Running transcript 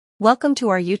Welcome to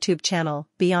our YouTube channel,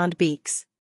 Beyond Beaks.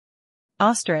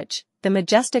 Ostrich, the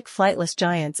majestic flightless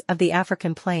giants of the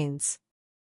African plains.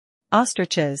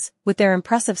 Ostriches, with their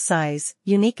impressive size,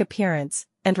 unique appearance,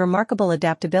 and remarkable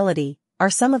adaptability,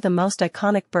 are some of the most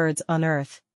iconic birds on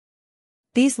Earth.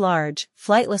 These large,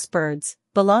 flightless birds,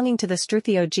 belonging to the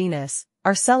Struthio genus,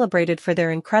 are celebrated for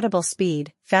their incredible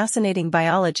speed, fascinating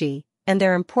biology, and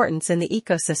their importance in the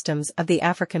ecosystems of the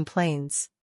African plains.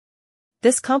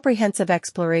 This comprehensive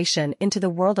exploration into the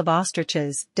world of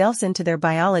ostriches delves into their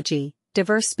biology,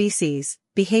 diverse species,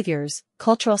 behaviors,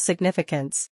 cultural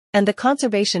significance, and the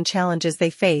conservation challenges they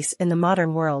face in the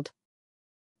modern world.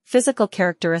 Physical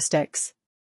characteristics.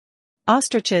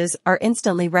 Ostriches are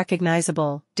instantly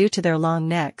recognizable due to their long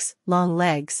necks, long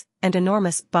legs, and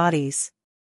enormous bodies.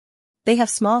 They have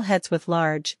small heads with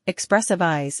large, expressive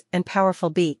eyes and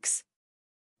powerful beaks.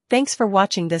 Thanks for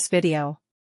watching this video.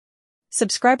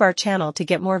 Subscribe our channel to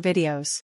get more videos.